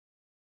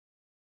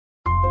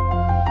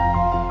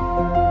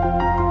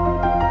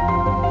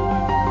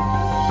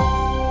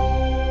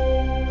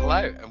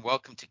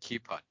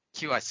QPod,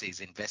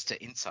 QIC's Investor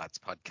Insights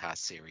podcast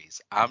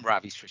series. I'm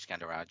Ravi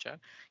Sriskandarajah,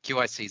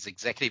 QIC's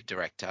Executive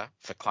Director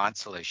for Client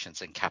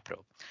Solutions and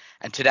Capital.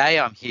 And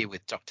today I'm here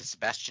with Dr.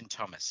 Sebastian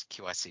Thomas,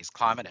 QIC's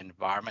Climate and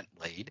Environment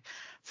Lead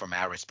from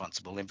our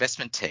Responsible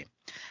Investment team.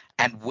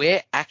 And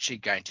we're actually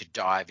going to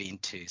dive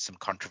into some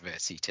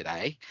controversy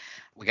today.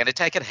 We're going to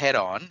take it head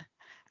on,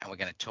 and we're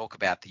going to talk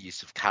about the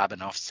use of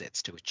carbon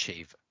offsets to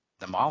achieve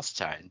the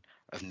milestone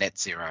of net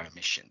zero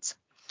emissions.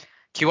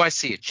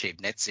 QIC achieved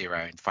net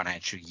zero in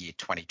financial year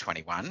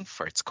 2021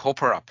 for its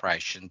corporate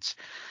operations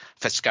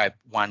for scope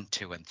 1,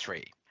 2 and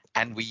 3.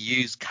 And we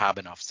use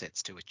carbon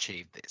offsets to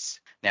achieve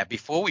this. Now,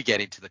 before we get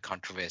into the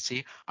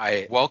controversy,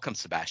 I welcome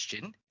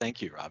Sebastian.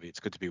 Thank you, Ravi. It's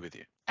good to be with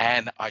you.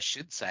 And I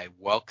should say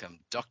welcome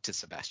Dr.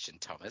 Sebastian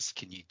Thomas.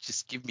 Can you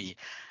just give me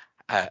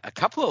a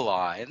couple of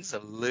lines, a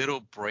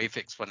little brief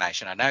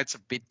explanation? I know it's a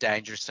bit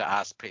dangerous to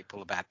ask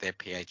people about their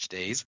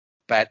PhDs,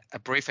 but a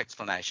brief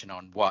explanation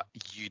on what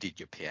you did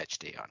your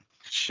PhD on.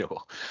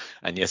 Sure.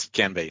 And yes, it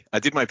can be. I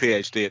did my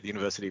PhD at the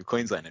University of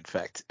Queensland, in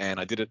fact, and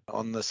I did it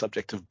on the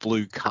subject of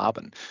blue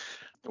carbon,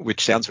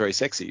 which sounds very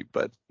sexy,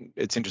 but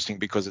it's interesting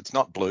because it's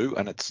not blue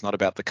and it's not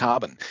about the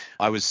carbon.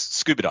 I was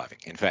scuba diving,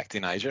 in fact,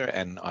 in Asia,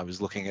 and I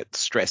was looking at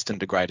stressed and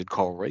degraded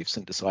coral reefs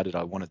and decided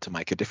I wanted to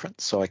make a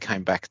difference. So I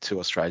came back to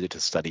Australia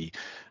to study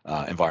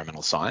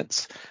environmental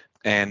science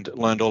and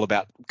learned all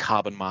about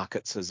carbon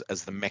markets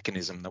as the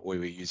mechanism that we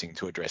were using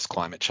to address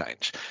climate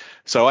change.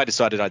 So I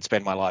decided I'd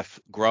spend my life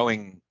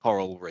growing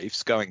coral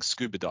reefs, going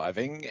scuba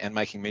diving, and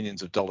making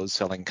millions of dollars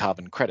selling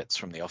carbon credits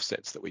from the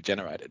offsets that we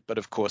generated. But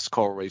of course,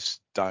 coral reefs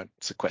don't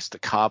sequester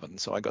carbon,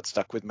 so I got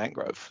stuck with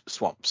mangrove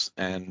swamps.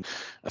 And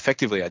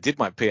effectively, I did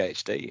my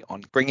PhD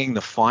on bringing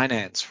the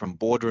finance from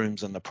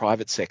boardrooms and the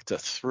private sector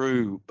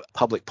through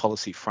public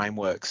policy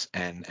frameworks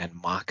and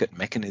market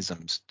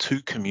mechanisms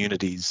to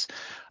communities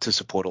to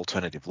support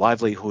alternative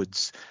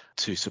livelihoods,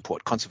 to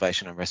support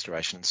conservation and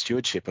restoration and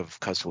stewardship of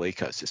coastal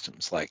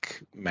ecosystems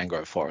like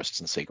mangrove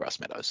forests and seagrass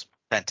meadows.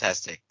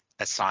 Fantastic.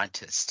 A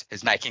scientist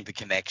is making the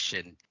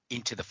connection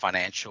into the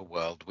financial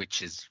world,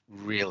 which is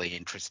really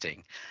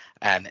interesting.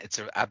 And it's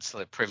an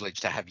absolute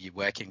privilege to have you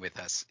working with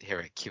us here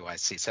at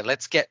QIC. So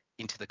let's get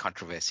into the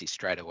controversy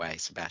straight away,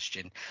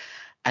 Sebastian,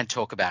 and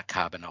talk about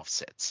carbon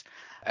offsets.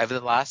 Over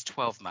the last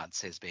 12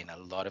 months, there's been a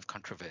lot of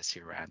controversy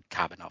around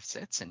carbon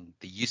offsets and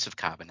the use of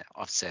carbon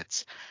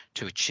offsets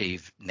to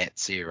achieve net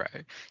zero.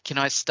 Can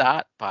I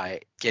start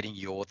by getting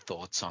your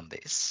thoughts on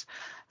this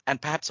and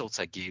perhaps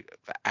also give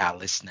our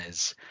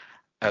listeners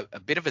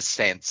a bit of a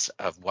sense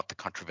of what the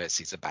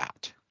controversy is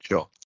about?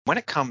 Sure. When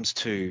it comes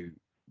to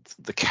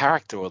the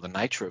character or the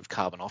nature of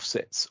carbon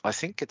offsets, I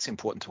think it's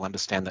important to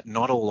understand that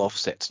not all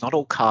offsets, not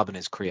all carbon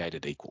is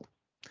created equal.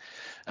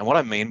 And what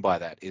I mean by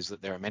that is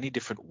that there are many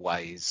different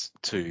ways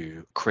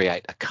to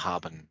create a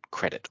carbon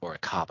credit or a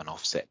carbon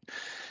offset.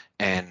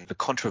 And the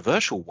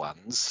controversial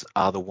ones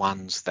are the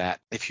ones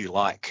that, if you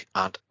like,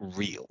 aren't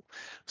real.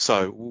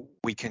 So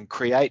we can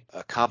create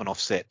a carbon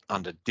offset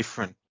under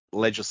different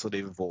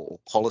legislative or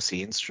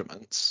policy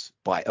instruments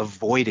by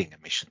avoiding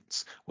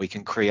emissions. We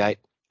can create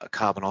a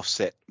carbon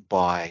offset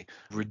by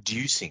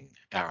reducing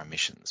our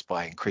emissions,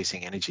 by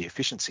increasing energy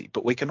efficiency.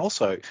 But we can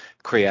also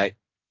create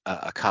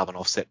a carbon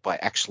offset by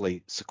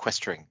actually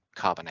sequestering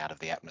carbon out of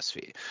the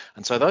atmosphere.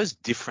 And so those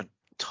different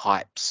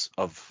types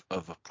of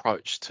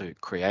approach to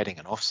creating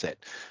an offset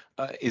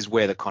is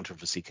where the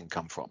controversy can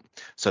come from.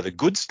 So the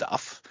good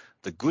stuff,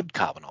 the good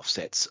carbon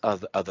offsets are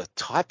the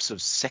types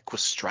of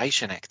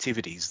sequestration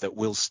activities that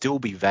will still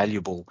be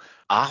valuable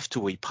after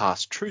we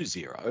pass true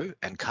zero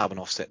and carbon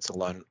offsets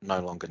are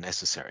no longer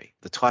necessary.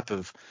 The type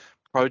of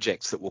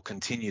projects that will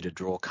continue to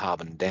draw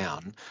carbon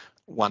down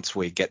once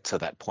we get to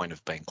that point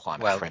of being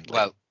climate friendly.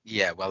 Well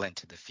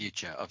into the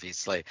future,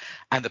 obviously.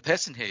 And the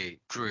person who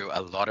drew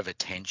a lot of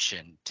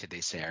attention to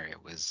this area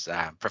was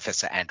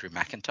Professor Andrew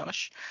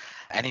McIntosh,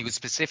 and he was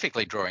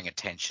specifically drawing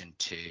attention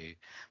to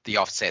the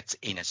offsets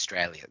in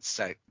Australia.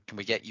 So can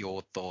we get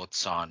your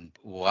thoughts on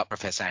what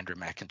Professor Andrew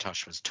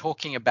McIntosh was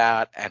talking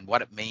about and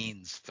what it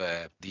means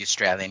for the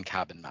Australian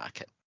carbon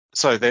market?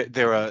 So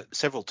there are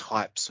several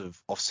types of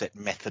offset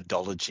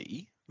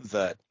methodology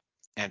that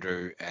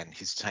Andrew and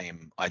his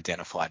team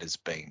identified as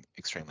being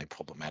extremely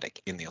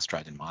problematic in the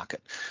Australian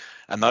market.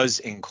 And those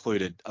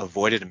included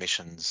avoided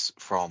emissions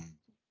from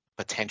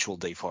potential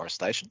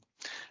deforestation.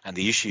 And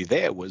the issue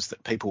there was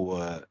that people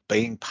were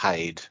being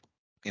paid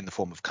in the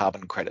form of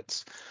carbon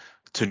credits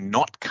to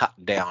not cut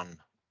down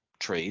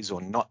trees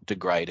or not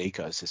degrade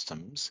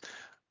ecosystems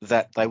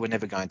that they were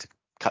never going to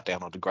cut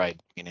down or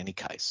degrade in any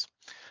case.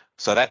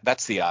 So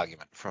that's the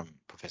argument from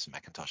Professor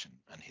McIntosh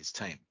and his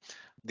team.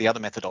 The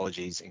other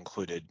methodologies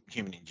included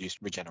human-induced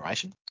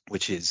regeneration,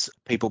 which is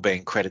people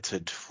being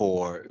credited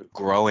for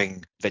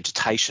growing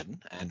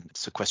vegetation and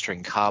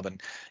sequestering carbon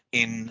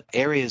in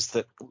areas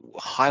that were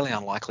highly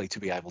unlikely to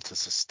be able to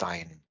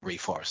sustain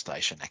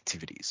reforestation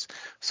activities,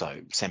 so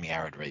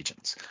semi-arid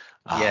regions.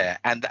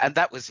 And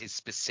that was his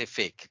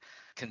specific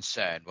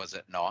concern, was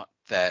it not?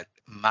 That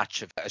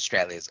much of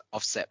Australia's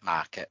offset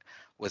market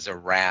was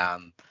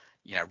around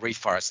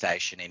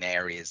reforestation in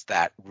areas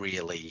that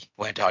really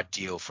weren't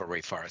ideal for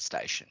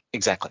reforestation.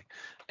 Exactly.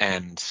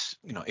 And,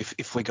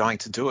 if we're going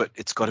to do it,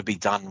 it's got to be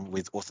done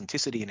with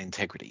authenticity and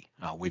integrity.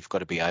 We've got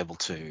to be able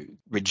to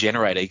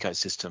regenerate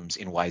ecosystems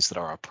in ways that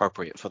are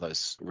appropriate for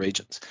those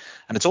regions.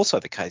 And it's also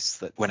the case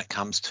that when it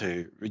comes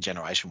to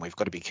regeneration, we've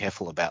got to be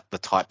careful about the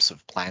types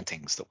of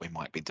plantings that we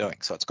might be doing.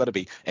 So it's got to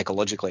be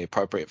ecologically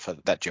appropriate for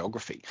that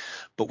geography.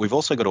 But we've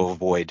also got to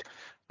avoid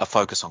a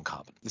focus on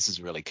carbon. This is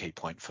a really key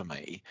point for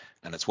me.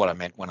 And it's what I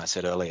meant when I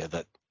said earlier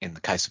that in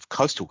the case of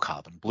coastal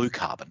carbon, blue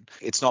carbon,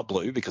 it's not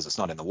blue because it's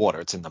not in the water,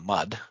 it's in the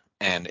mud.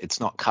 And it's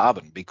not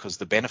carbon because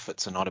the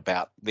benefits are not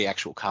about the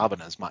actual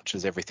carbon as much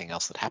as everything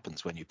else that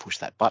happens when you push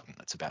that button.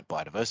 It's about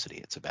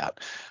biodiversity. It's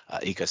about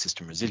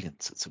ecosystem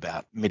resilience. It's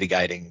about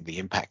mitigating the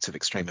impacts of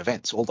extreme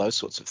events, all those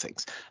sorts of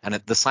things. And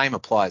the same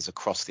applies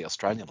across the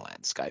Australian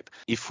landscape.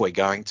 If we're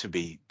going to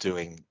be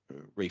doing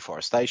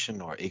reforestation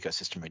or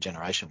ecosystem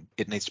regeneration,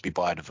 it needs to be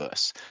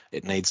biodiverse.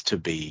 It needs to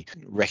be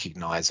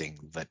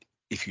recognizing that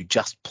if you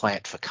just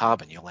plant for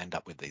carbon, you'll end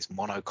up with these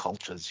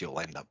monocultures, you'll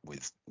end up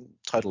with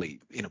totally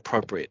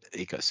inappropriate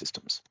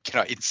ecosystems. Can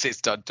I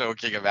insist on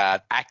talking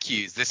about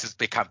ACCUs? This has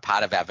become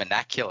part of our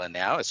vernacular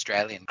now,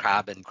 Australian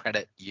Carbon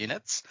Credit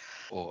Units,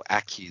 or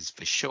ACCUs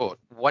for short.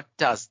 What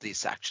does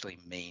this actually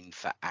mean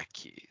for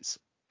ACCUs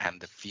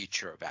and the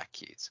future of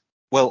ACCUs?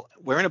 Well,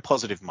 we're in a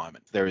positive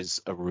moment. There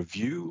is a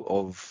review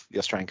of the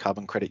Australian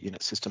Carbon Credit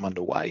Unit system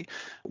underway.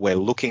 We're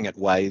looking at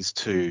ways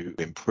to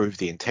improve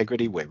the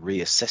integrity. We're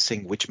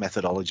reassessing which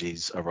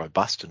methodologies are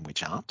robust and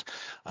which aren't.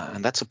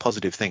 And that's a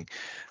positive thing.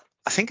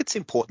 I think it's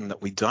important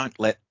that we don't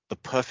let the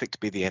perfect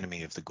be the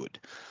enemy of the good.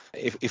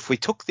 If we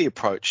took the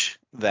approach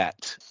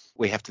that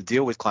we have to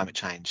deal with climate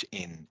change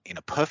in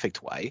a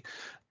perfect way,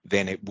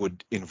 then it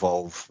would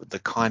involve the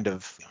kind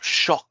of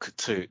shock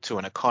to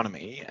an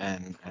economy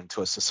and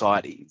to a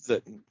society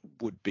that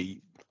would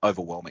be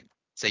overwhelming.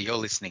 So you're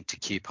listening to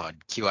QPod,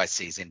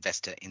 QIC's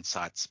Investor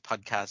Insights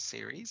podcast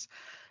series.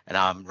 And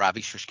I'm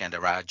Ravi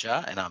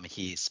Srishgandaraja, and I'm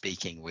here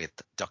speaking with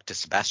Dr.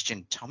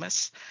 Sebastian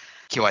Thomas,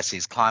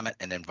 QIC's Climate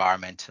and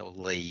Environmental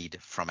Lead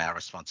from our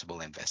Responsible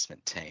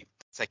Investment team.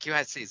 So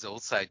QIC has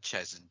also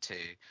chosen to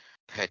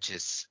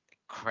purchase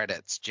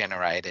credits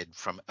generated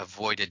from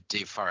avoided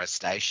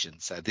deforestation.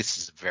 So this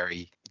is a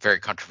very, very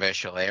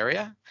controversial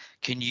area.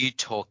 Can you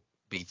talk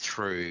me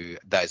through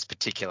those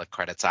particular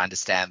credits? I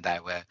understand they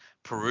were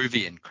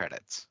Peruvian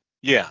credits.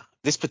 Yeah,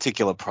 this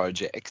particular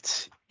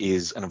project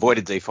is an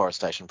avoided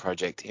deforestation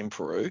project in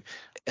Peru,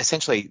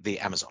 essentially the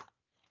Amazon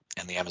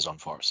and the Amazon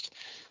forest.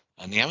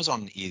 And the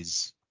Amazon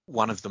is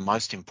one of the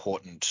most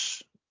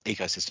important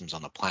ecosystems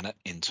on the planet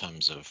in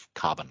terms of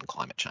carbon and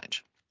climate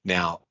change.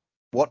 Now,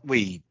 what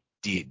we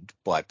did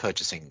by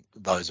purchasing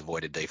those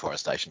avoided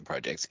deforestation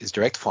projects is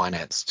direct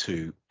finance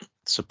to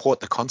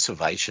support the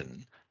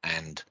conservation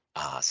and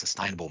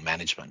sustainable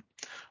management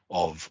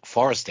of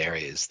forest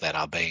areas that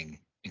are being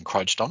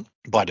encroached on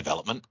by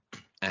development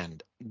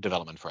and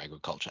development for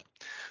agriculture.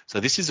 So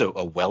this is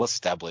a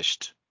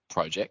well-established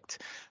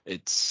project.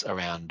 It's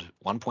around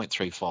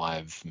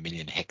 1.35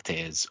 million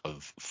hectares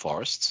of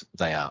forests.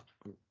 They are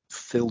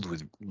filled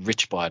with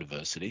rich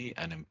biodiversity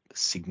and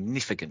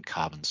significant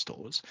carbon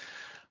stores.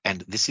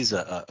 And this is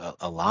a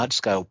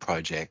large-scale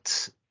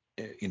project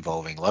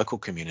involving local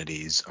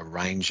communities, a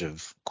range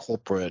of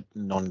corporate,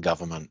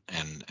 non-government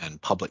and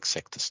public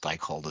sector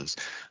stakeholders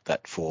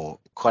that for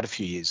quite a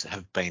few years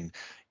have been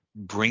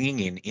bringing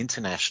in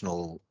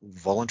international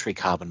voluntary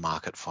carbon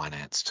market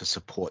finance to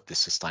support this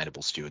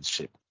sustainable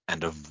stewardship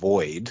and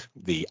avoid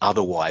the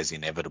otherwise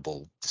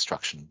inevitable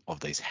destruction of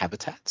these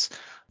habitats,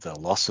 the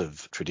loss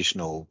of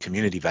traditional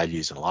community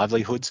values and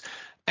livelihoods,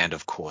 and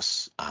of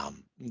course,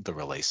 the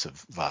release of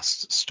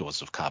vast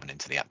stores of carbon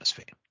into the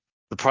atmosphere.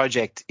 The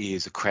project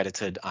is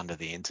accredited under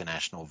the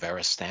International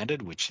Verus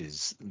standard, which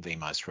is the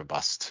most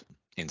robust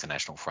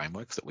international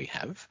framework that we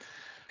have.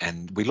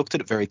 And we looked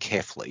at it very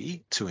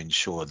carefully to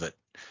ensure that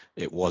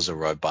it was a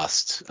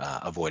robust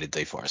avoided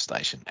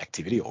deforestation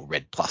activity, or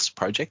REDD+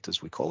 project,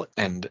 as we call it.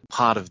 And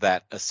part of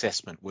that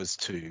assessment was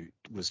to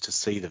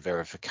see the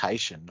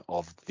verification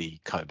of the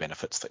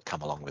co-benefits that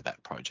come along with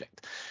that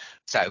project.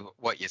 So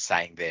what you're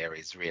saying there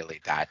is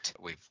really that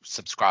we've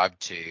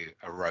subscribed to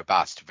a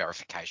robust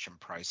verification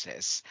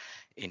process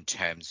in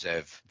terms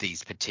of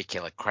these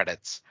particular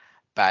credits,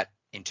 but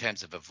in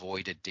terms of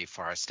avoided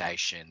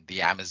deforestation,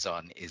 the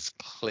Amazon is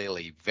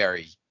clearly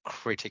very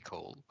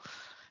critical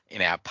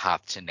in our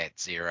path to net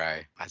zero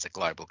as a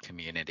global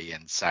community.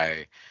 And so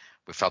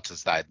we felt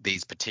as though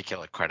these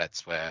particular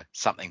credits were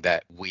something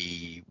that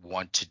we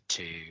wanted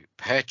to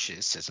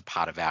purchase as a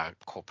part of our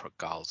corporate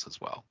goals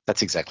as well.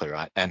 That's exactly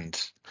right. And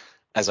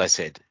as I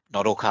said,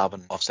 not all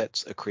carbon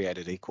offsets are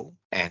created equal,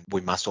 and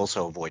we must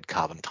also avoid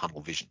carbon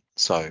tunnel vision.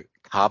 So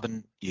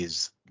carbon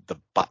is the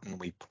button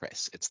we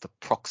press. It's the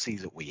proxy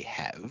that we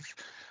have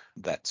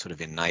that sort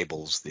of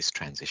enables this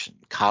transition.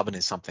 Carbon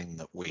is something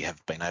that we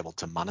have been able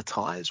to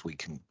monetize. We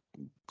can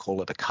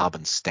call it a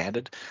carbon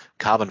standard.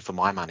 Carbon, for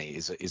my money,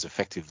 is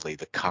effectively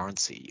the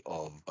currency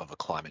of a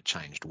climate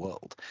changed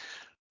world.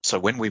 So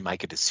when we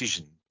make a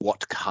decision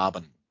what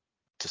carbon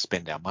to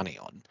spend our money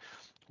on,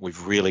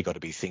 we've really got to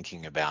be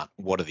thinking about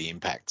what are the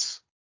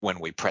impacts when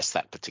we press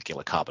that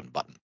particular carbon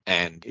button.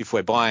 And if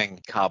we're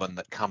buying carbon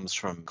that comes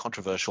from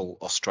controversial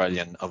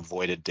Australian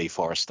avoided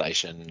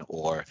deforestation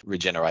or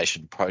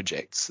regeneration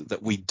projects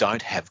that we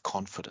don't have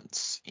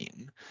confidence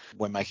in,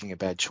 we're making a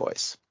bad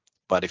choice.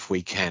 But if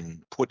we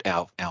can put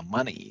our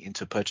money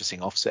into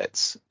purchasing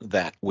offsets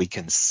that we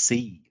can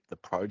see the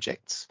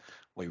projects,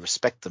 we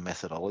respect the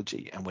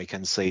methodology, and we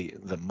can see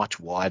the much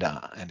wider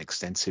and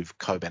extensive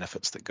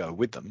co-benefits that go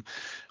with them,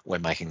 we're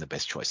making the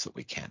best choice that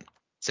we can.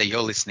 So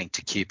you're listening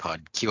to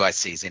QPod,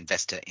 QIC's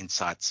Investor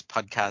Insights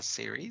podcast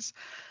series.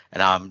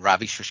 And I'm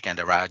Ravi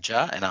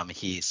Srishgandaraja, and I'm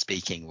here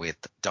speaking with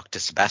Dr.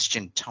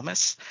 Sebastian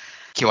Thomas,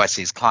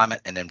 QIC's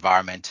Climate and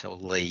Environmental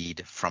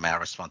Lead from our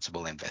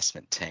Responsible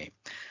Investment team.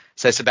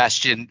 So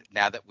Sebastian,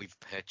 now that we've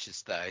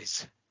purchased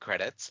those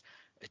credits,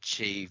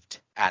 achieved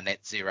our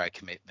net zero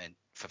commitment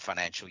for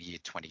financial year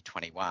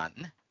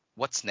 2021,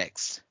 what's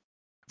next?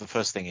 The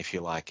first thing, if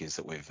you like, is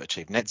that we've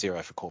achieved net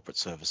zero for corporate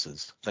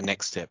services. The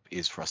next step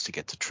is for us to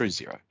get to true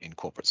zero in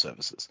corporate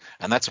services.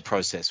 And that's a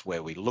process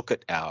where we look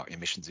at our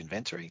emissions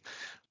inventory.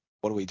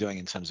 What are we doing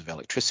in terms of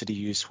electricity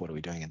use? What are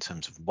we doing in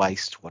terms of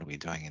waste? What are we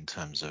doing in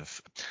terms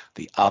of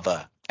the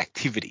other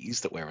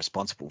activities that we're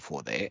responsible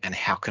for there? And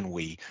how can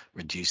we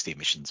reduce the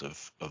emissions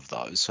of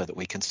those so that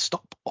we can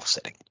stop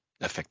offsetting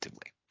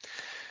effectively?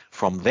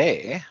 From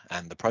there,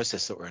 and the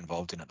process that we're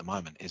involved in at the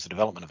moment, is the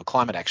development of a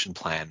climate action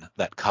plan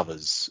that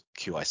covers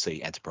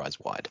QIC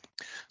enterprise-wide.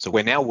 So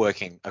we're now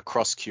working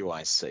across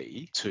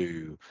QIC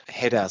to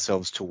head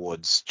ourselves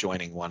towards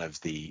joining one of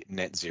the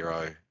net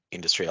zero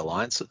industry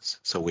alliances,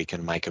 so we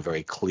can make a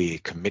very clear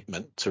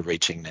commitment to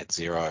reaching net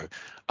zero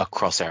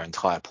across our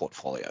entire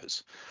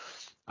portfolios.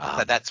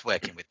 So that's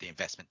working with the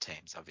investment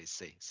teams,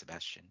 obviously,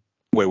 Sebastian.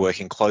 We're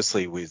working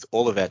closely with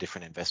all of our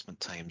different investment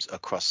teams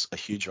across a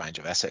huge range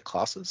of asset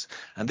classes.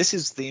 And this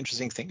is the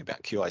interesting thing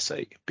about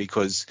QIC,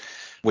 because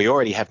we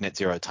already have net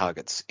zero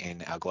targets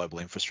in our global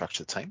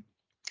infrastructure team.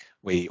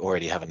 We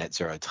already have a net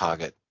zero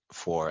target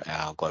for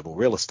our global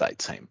real estate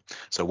team.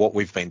 So what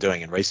we've been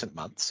doing in recent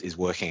months is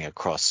working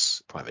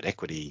across private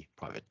equity,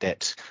 private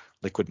debt,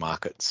 liquid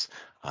markets,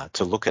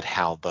 to look at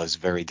how those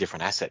very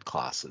different asset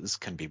classes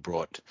can be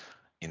brought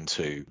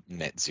into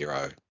net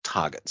zero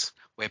targets.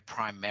 We're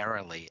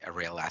primarily a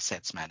real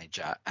assets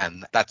manager,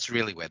 and that's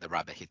really where the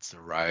rubber hits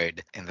the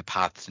road in the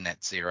path to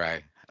net zero.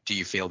 Do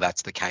you feel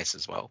that's the case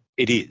as well?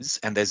 It is,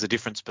 and there's a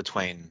difference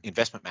between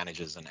investment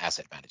managers and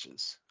asset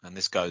managers. And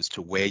this goes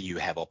to where you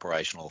have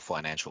operational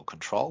financial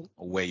control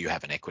or where you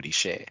have an equity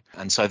share.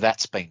 And so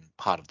that's been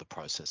part of the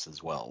process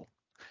as well.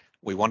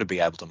 We want to be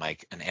able to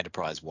make an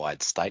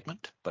enterprise-wide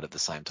statement, but at the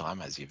same time,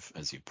 as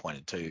you've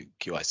pointed to,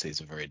 QIC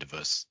is a very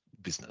diverse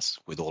business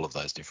with all of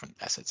those different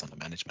assets under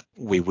management.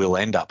 We will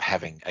end up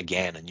having,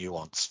 again, a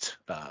nuanced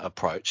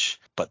approach,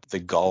 but the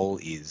goal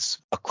is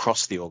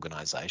across the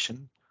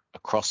organisation,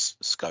 across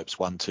scopes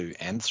 1, 2,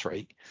 and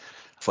 3,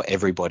 for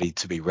everybody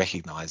to be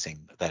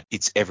recognising that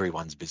it's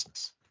everyone's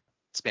business.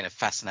 It's been a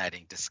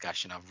fascinating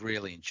discussion. I've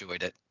really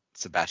enjoyed it,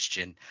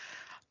 Sebastian.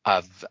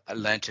 I've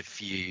learnt a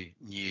few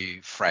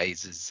new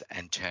phrases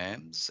and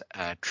terms.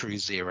 True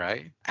zero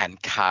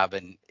and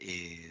carbon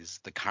is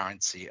the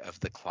currency of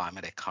the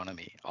climate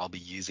economy. I'll be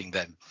using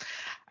them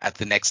at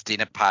the next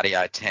dinner party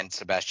I attend,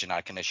 Sebastian.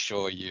 I can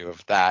assure you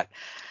of that.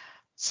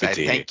 So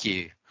thank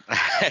you.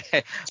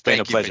 It's been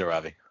a pleasure,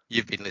 Ravi.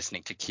 You've been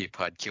listening to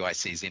QPod,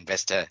 QIC's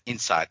Investor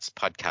Insights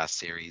podcast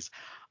series.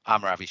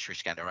 I'm Ravi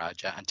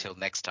Srishgandaraja. Until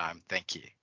next time, thank you.